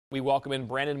We welcome in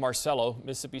Brandon Marcello,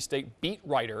 Mississippi State beat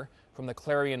writer from the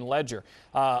Clarion Ledger.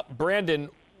 Brandon,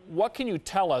 what can you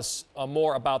tell us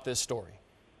more about this story?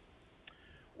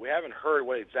 We haven't heard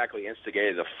what exactly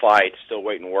instigated the fight. Still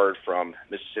waiting word from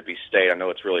Mississippi State. I know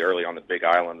it's really early on the Big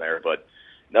Island there, but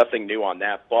nothing new on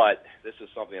that. But this is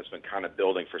something that's been kind of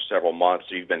building for several months.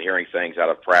 So you've been hearing things out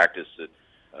of practice, that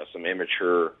some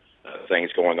immature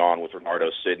things going on with Renardo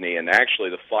Sidney, and actually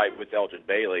the fight with Elgin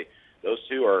Bailey. Those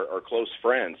two are close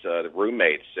friends, the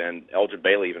roommates, and Elgin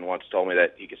Bailey even once told me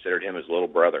that he considered him his little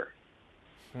brother.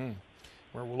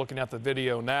 We're looking at the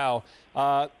video now.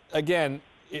 Again,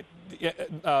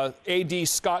 AD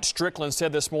Scott Strickland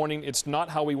said this morning, it's not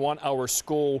how we want our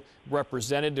school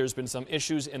represented. There's been some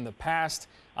issues in the past.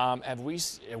 Have we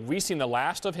seen the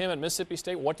last of him at Mississippi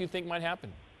State? What do you think might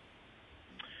happen?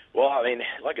 Well, I mean,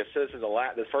 like I said, this is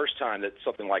the first time that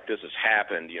something like this has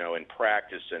happened, in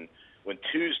practice. And when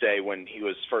Tuesday, when he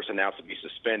was first announced to be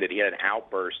suspended, he had an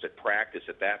outburst at practice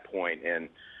at that point, and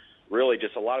really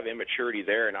just a lot of immaturity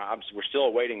there. And we're still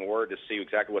awaiting word to see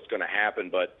exactly what's going to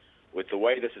happen. But with the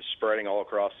way this is spreading all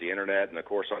across the internet, and of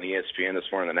course on ESPN this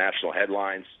morning, the national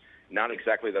headlines, not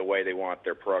exactly the way they want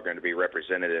their program to be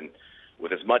represented. And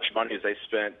with as much money as they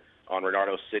spent on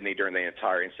Renardo Sidney during the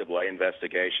entire NCAA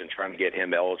investigation, trying to get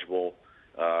him eligible,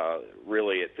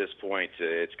 really at this point,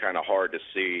 it's kind of hard to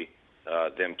see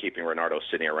them keeping Renardo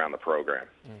Sidney around the program.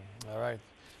 All right.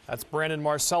 That's Brandon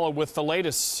Marcello with the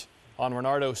latest on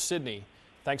Renardo Sidney.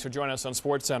 Thanks for joining us on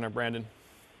SportsCenter, Brandon.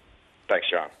 Thanks,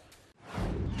 Sean.